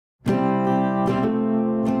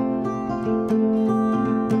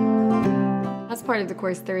as part of the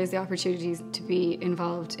course, there is the opportunity to be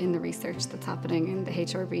involved in the research that's happening in the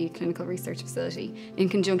HRB Clinical Research Facility in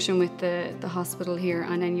conjunction with the hospital here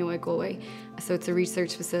and NUI Galway. So it's a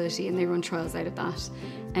research facility and they run trials out of that.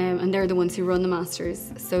 And they're the ones who run the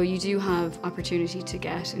masters. So you do have opportunity to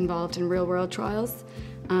get involved in real-world trials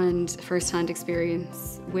and first-hand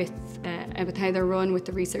experience with how they're run with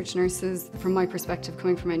the research nurses. From my perspective,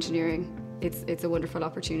 coming from engineering, it's a wonderful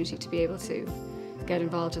opportunity to be able to get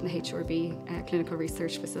involved in the HRB Clinical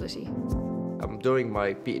Research Facility. I'm doing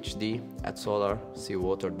my PhD at Solar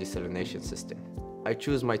Seawater Desalination System. I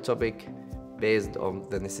choose my topic based on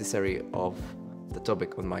the necessity of the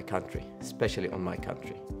topic on my country, especially on my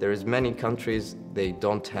country. There is many countries, they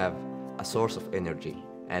don't have a source of energy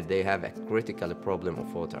and they have a critical problem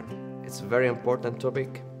of water. It's a very important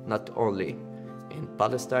topic, not only in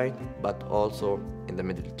Palestine, but also in the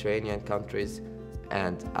Mediterranean countries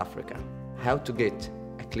and Africa. How to get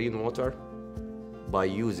a clean water by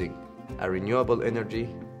using a renewable energy.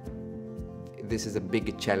 This is a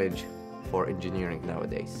big challenge for engineering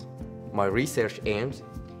nowadays. My research aims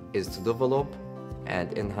is to develop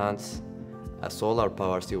and enhance a solar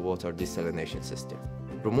power seawater desalination system.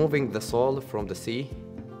 Removing the salt from the sea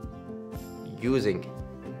using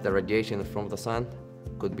the radiation from the sun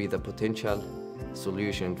could be the potential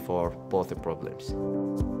solution for both the problems.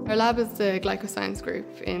 Our lab is the Glycoscience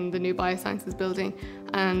group in the new Biosciences building,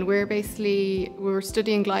 and we're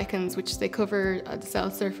studying glycans, which they cover at the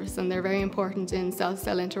cell surface, and they're very important in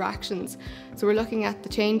cell-to-cell interactions. So we're looking at the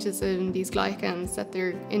changes in these glycans, that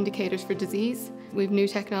they're indicators for disease. We have new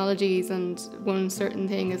technologies, and one certain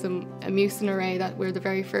thing is a mucin array, that we're the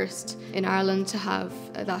very first in Ireland to have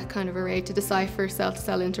that kind of array to decipher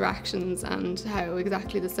cell-to-cell interactions and how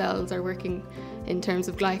exactly the cells are working in terms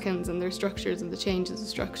of glycans and their structures and the changes of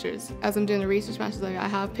structures. As I'm doing the research masters, I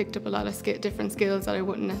have picked up a lot of different skills that I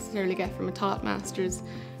wouldn't necessarily get from a taught masters.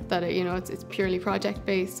 That it's purely project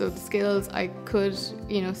based. So the skills I could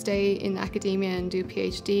stay in academia and do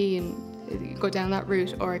PhD and go down that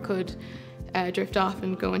route, or I could drift off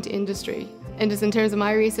and go into industry. And just in terms of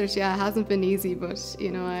my research, yeah, it hasn't been easy, but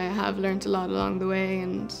I have learned a lot along the way,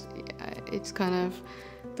 and it's kind of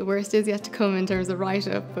the worst is yet to come in terms of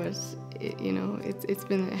write-up, but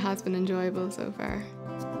it has been enjoyable so far.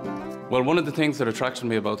 Well, one of the things that attracted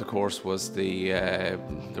me about the course was the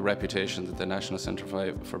reputation that the National Centre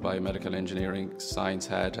for Biomedical Engineering Science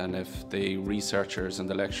had, and if the researchers and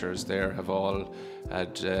the lecturers there have all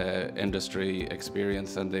had industry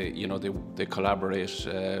experience, and they collaborate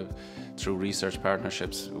through research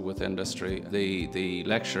partnerships with industry. The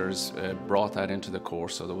lecturers brought that into the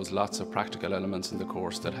course, so there was lots of practical elements in the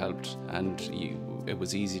course that helped, and it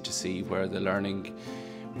was easy to see where the learning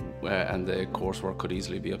and the coursework could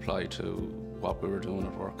easily be applied to what we were doing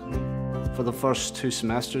at work. For the first 2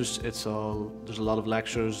 semesters, there's a lot of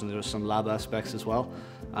lectures and there's some lab aspects as well.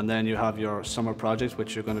 And then you have your summer project,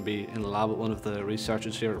 which you're going to be in the lab with one of the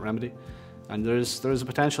researchers here at Remedy. And there's a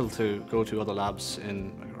potential to go to other labs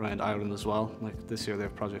around Ireland as well. Like this year they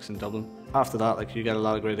have projects in Dublin. After that, you get a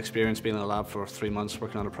lot of great experience being in a lab for 3 months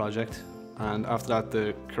working on a project. And after that,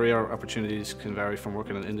 the career opportunities can vary from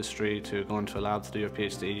working in industry to going to a lab to do your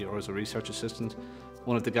PhD or as a research assistant.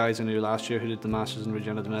 One of the guys I knew last year who did the Masters in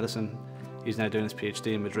Regenerative Medicine, he's now doing his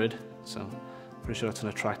PhD in Madrid. So I'm pretty sure that's an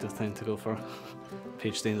attractive thing to go for,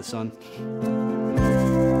 PhD in the sun.